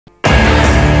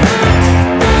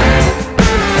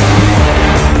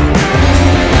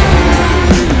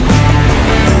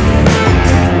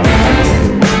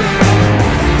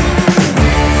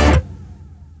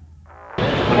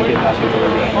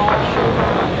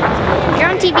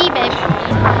TV, babe.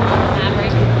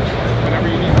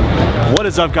 What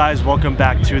is up, guys? Welcome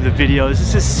back to the video.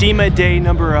 This is SEMA day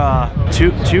number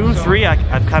 3.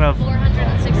 I've kind of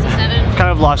 467.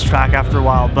 kind of lost track after a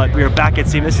while, but we are back at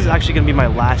SEMA. This is actually going to be my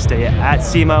last day at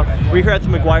SEMA. We're here at the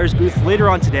Meguiar's booth. Later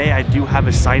on today, I do have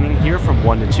a signing here from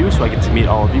 1 to 2, so I get to meet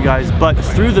all of you guys. But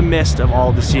through the mist of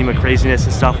all the SEMA craziness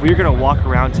and stuff, we're going to walk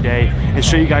around today and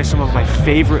show you guys some of my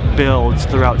favorite builds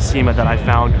throughout SEMA that I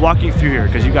found walking through here.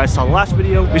 Because you guys saw the last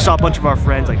video, we saw a bunch of our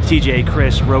friends like TJ,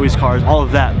 Chris, Roey's cars, all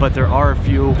of that. But there are a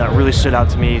few that really stood out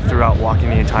to me throughout walking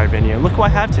the entire venue. And look who I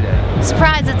have today.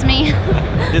 Surprise, it's me.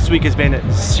 This week has been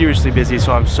seriously busy,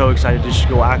 so I'm so excited to just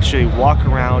go actually walk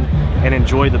around and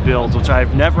enjoy the builds, which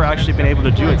I've never actually been able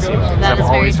to do at SEMA because I've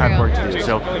always had work to do.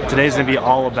 So today's gonna be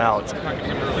all about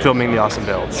filming the awesome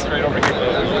builds.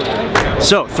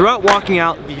 So throughout walking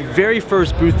out, the very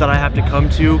first booth that I have to come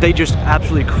to, they just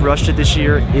absolutely crushed it this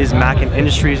year, is Mackin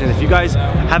Industries. And if you guys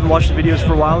haven't watched the videos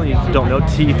for a while and you don't know,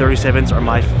 T37s are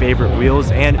my favorite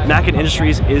wheels, and Mackin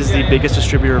Industries is the biggest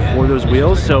distributor for those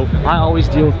wheels. So I always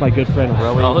deal with my good friend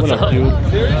Roey. Oh, what up,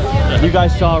 dude? You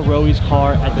guys saw Roey's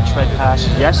car at the Tread Pass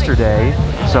yesterday,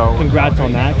 so congrats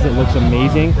on that because it looks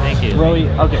amazing. Thank you. Roey,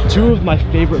 okay, two of my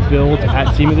favorite builds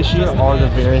at SEMA this year are the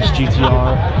Veris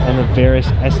GTR and the Veris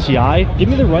STI. Give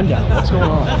me the rundown. What's going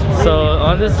on? So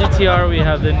on this GTR we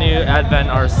have the new Advan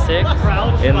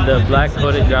R6 in the black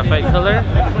coated graphite color,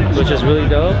 which is really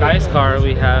dope. Guy's car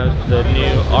we have the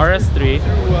new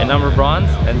RS3 in number bronze,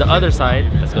 and the other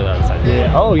side, let's go to the other side.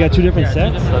 Yeah. Oh, you got two different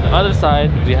sets? So the other side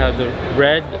we have the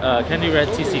red, Candy Red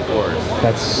TC4s.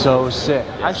 That's so sick.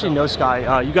 Actually, no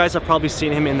Sky. You guys have probably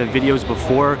seen him in the videos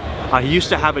before. He used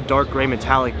to have a dark gray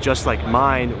metallic just like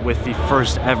mine with the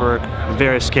first ever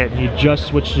Veris kit. He just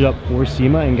switched it up for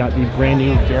SEMA and got the brand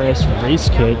new Veris race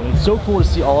kit. It's so cool to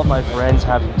see all of my friends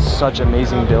have such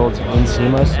amazing builds in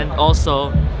SEMA. And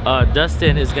also,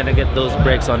 Dustin is gonna get those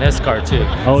brakes on his car too.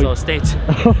 Oh, so stay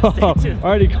tuned.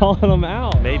 Already calling him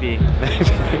out. Maybe.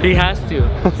 He has to.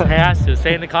 He has to.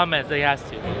 Say in the comments that he has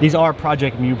to. These are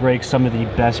Project Mu brakes, some of the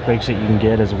best brakes that you can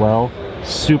get as well.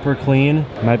 Super clean,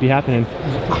 might be happening.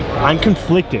 I'm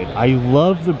conflicted. I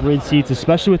love the bridge seats,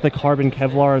 especially with the carbon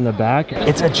Kevlar in the back.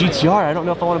 It's a GTR. I don't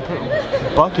know if I want to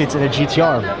put buckets in a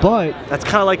GTR, but that's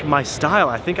kind of like my style.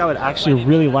 I think I would actually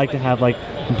really like to have like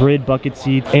bridge bucket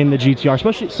seats in the GTR,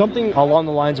 especially something along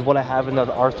the lines of what I have in the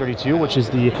R32, which is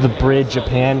the bridge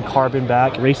Japan carbon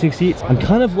back racing seats. I'm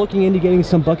kind of looking into getting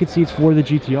some bucket seats for the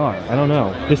GTR. I don't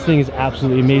know. This thing is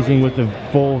absolutely amazing with the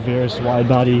full Veris wide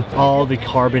body, all the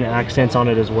carbon accents on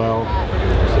it as well.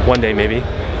 One day maybe.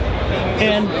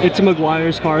 And it's a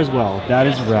Meguiar's car as well. That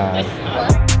is rad.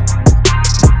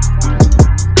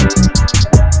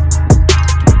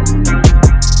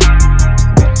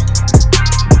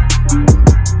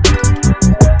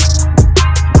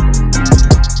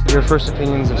 Your first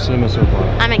opinions of SEMA so far?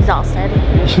 I'm exhausted.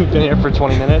 You've been here for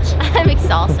 20 minutes? I'm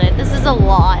exhausted. This is a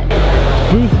lot.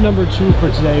 Booth number 2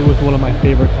 for today with one of my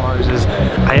favorite cars is,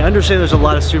 I understand there's a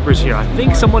lot of Supras here. I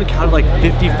think someone counted like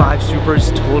 55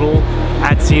 Supras total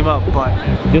at SEMA, but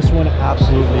this one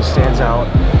absolutely stands out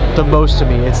the most to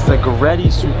me. It's the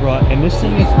GReddy Supra, and this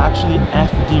thing is actually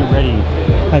FD ready.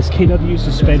 Has KW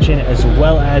suspension as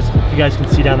well as, if you guys can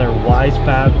see down there,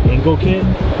 Wisefab angle kit.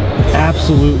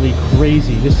 Absolutely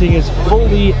crazy. This thing is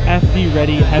fully FD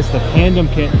ready. It has the Tandem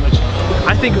kit, which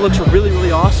I think looks really,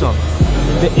 really awesome.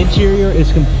 The interior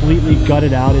is completely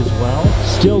gutted out as well,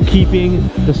 still keeping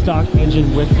the stock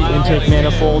engine with the intake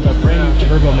manifold, a brand new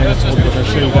turbo manifold, which I'll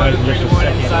show you guys in just a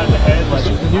second. But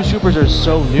the new Supras are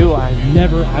so new, I've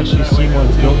never actually seen one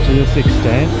built to this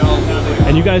extent.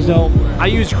 And you guys know, I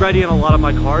use GReddy in a lot of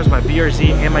my cars. My BRZ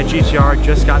and my GTR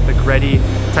just got the GReddy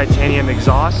titanium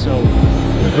exhaust, so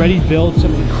GReddy builds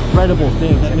some incredible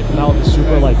things, and to come out with a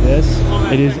Supra like this,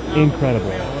 it is incredible.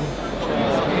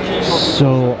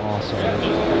 So awesome.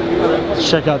 Let's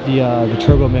check out the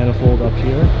turbo manifold up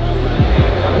here.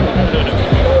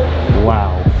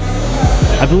 Wow.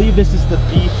 I believe this is the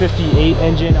B58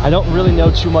 engine. I don't really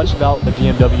know too much about the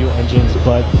BMW engines,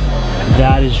 but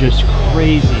that is just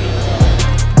crazy.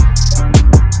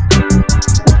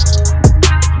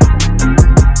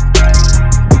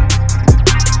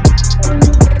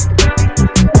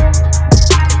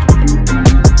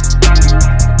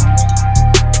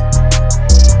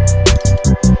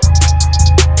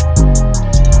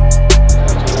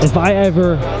 If I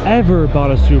ever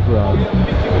bought a Supra,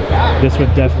 this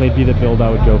would definitely be the build I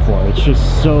would go for. It's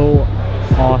just so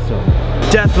awesome.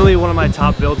 Definitely one of my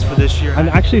top builds for this year. I'm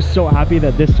actually so happy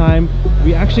that this time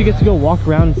we actually get to go walk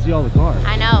around and see all the cars.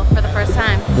 I know, for the first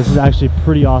time. This is actually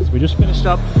pretty awesome. We just finished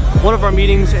up one of our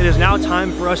meetings. It is now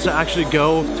time for us to actually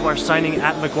go to our signing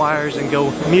at Meguiar's and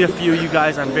go meet a few of you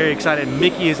guys. I'm very excited.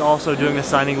 Mickey is also doing a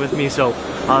signing with me, so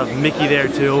I'll have Mickey there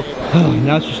too.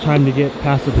 Now it's just time to get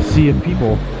past the sea of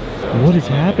people. What is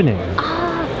happening?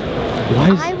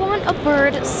 I want a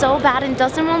bird so bad and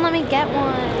Dustin won't let me get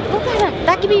one. Look at him.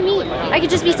 That could be me. I could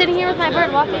just be sitting here with my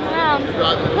bird walking around.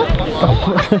 Look.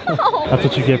 That's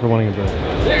what you get for wanting a bird.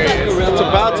 It's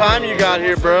about time you got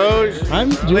here, bro. I'm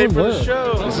doing late for the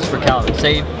show. This is for Calvin.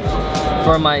 Save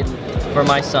for my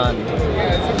son.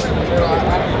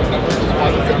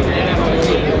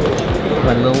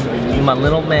 My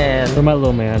little man. For my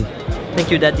little man. Thank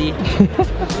you, Daddy.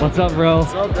 What's up, bro?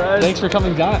 What's up, guys? Thanks for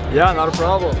coming back. Yeah, not a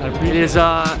problem. It is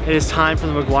time for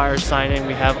the Meguiar's signing.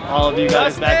 We have all of you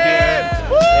guys back here.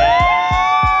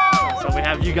 Yeah. So we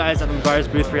have you guys at the Meguiar's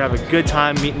booth. We have a good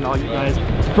time meeting all you guys.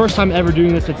 First time ever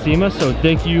doing this at SEMA, so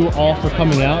thank you all for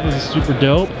coming out. This is super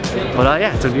dope. But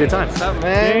yeah, it's a good time. What's up,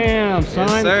 man? Damn,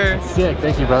 son. Yes, sir. Sick.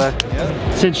 Thank you, brother.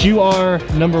 Yep. Since you are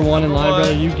 #1 in line,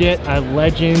 brother, you get a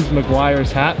Legends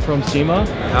Meguiar's hat from SEMA.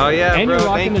 Oh yeah, and bro. you're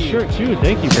rocking the shirt too.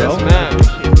 Thank you, bro. Yes, man.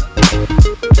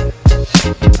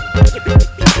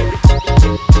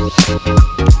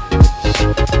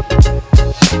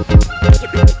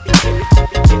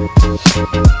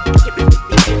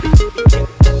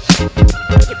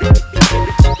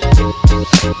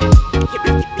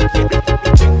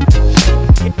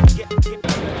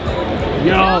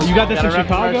 Yo, you got this in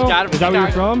Chicago? Is that where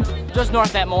you're from? Just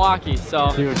north at Milwaukee,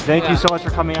 so. Dude, thank you so much for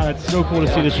coming out. It's so cool to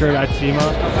see the shirt at SEMA.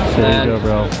 There you go,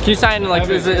 bro. Can you sign, like,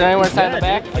 is there anywhere to sign in the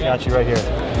back? I got you right here.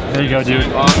 There you go,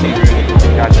 dude. Awesome.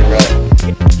 Got you, bro.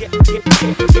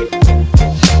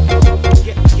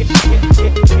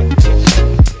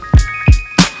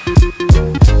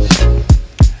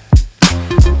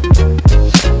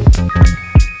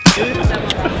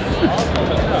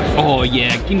 Oh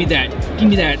yeah, give me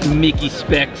that Mickey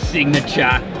spec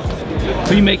signature.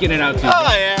 Who are you making it out to?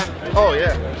 Oh yeah. Oh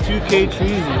yeah. 2K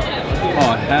cheesy.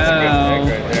 Oh hell.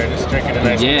 Right there, just drinking a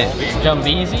nice yeah. Jump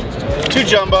easy. 2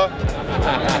 Jumbo.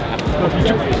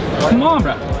 Come on,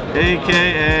 bro.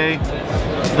 AKA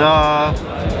the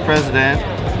president.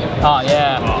 Oh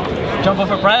yeah. Jumbo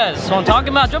for Prez. That's what I'm talking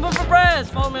about. Jumbo for Prez.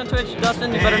 Follow me on Twitch,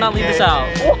 Dustin. You better not leave this out.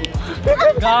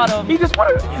 Got him. He just put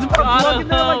a plug in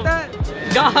there like that.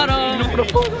 Got him.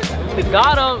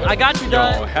 Got him. I got you,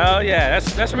 Dud. Oh hell yeah.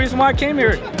 That's the reason why I came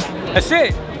here. That's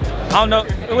it. I don't know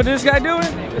what this guy doing.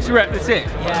 That's it.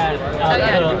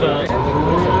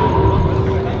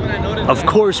 Of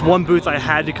course, one booth I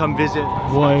had to come visit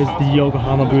was the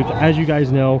Yokohama booth. As you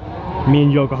guys know, me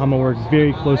and Yokohama work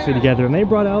very closely together, and they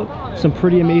brought out some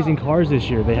pretty amazing cars this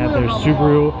year. They have their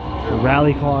Subaru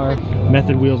rally car,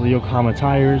 Method wheels, the Yokohama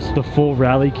tires, the full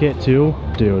rally kit too.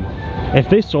 Dude, if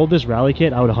they sold this rally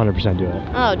kit, I would 100% do it.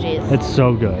 Oh, jeez. It's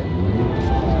so good.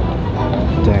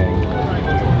 Dang.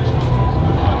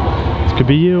 This could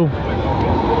be you.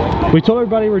 We told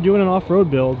everybody we're doing an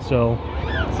off-road build, so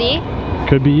See?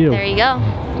 could be you. There you go.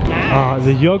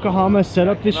 The Yokohama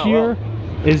setup this year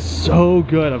is so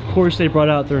good. Of course, they brought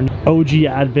out their OG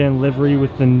Advan livery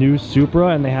with the new Supra,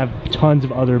 and they have tons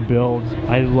of other builds.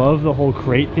 I love the whole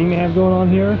crate thing they have going on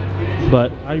here,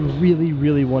 but I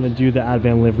really want to do the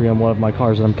Advan livery on one of my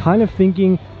cars, and I'm kind of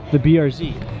thinking the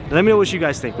BRZ. Let me know what you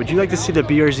guys think. Would you like to see the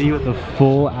BRZ with the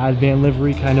full Advan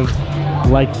livery, kind of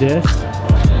like this?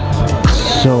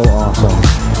 So awesome.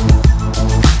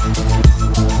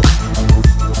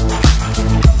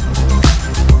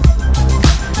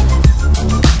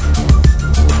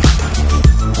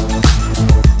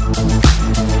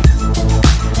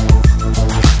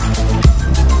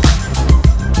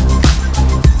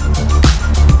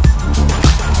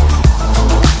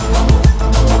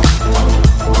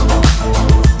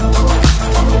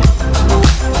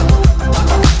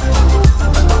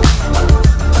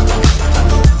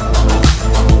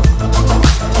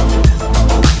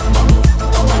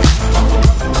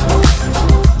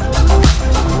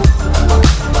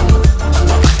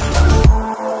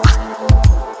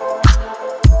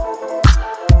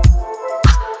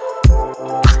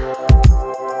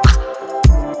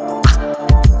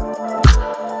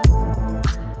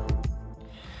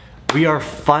 We are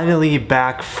finally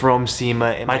back from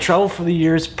SEMA, and my travel for the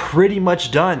year is pretty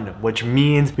much done, which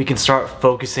means we can start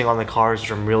focusing on the cars,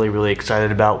 which I'm really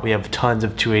excited about. We have tons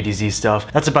of 280Z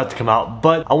stuff that's about to come out,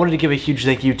 but I wanted to give a huge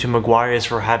thank you to Meguiar's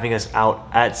for having us out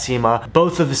at SEMA.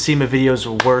 Both of the SEMA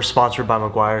videos were sponsored by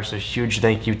Meguiar, so huge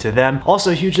thank you to them. Also,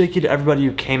 a huge thank you to everybody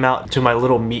who came out to my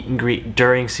little meet and greet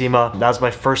during SEMA. That was my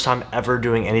first time ever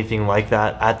doing anything like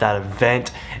that at that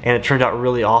event, and it turned out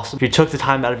really awesome. If you took the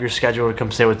time out of your schedule to come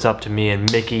say what's up to me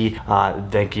and Mickey,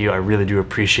 thank you. I really do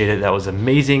appreciate it. That was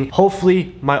amazing.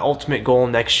 Hopefully, my ultimate goal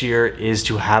next year is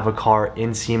to have a car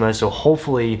in SEMA, so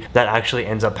hopefully that actually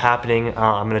ends up happening.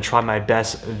 I'm gonna try my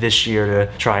best this year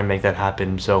to try and make that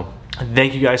happen. So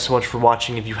thank you guys so much for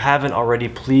watching. If you haven't already,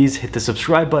 please hit the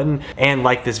subscribe button and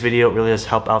like this video. It really does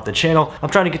help out the channel. I'm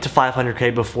trying to get to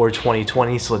 500K before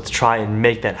 2020, so let's try and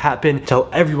make that happen. Tell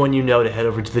everyone you know to head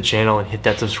over to the channel and hit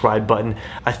that subscribe button.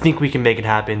 I think we can make it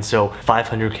happen, so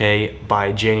 500K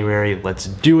by January. Let's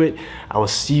do it. I will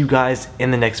see you guys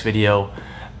in the next video.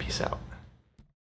 Peace out.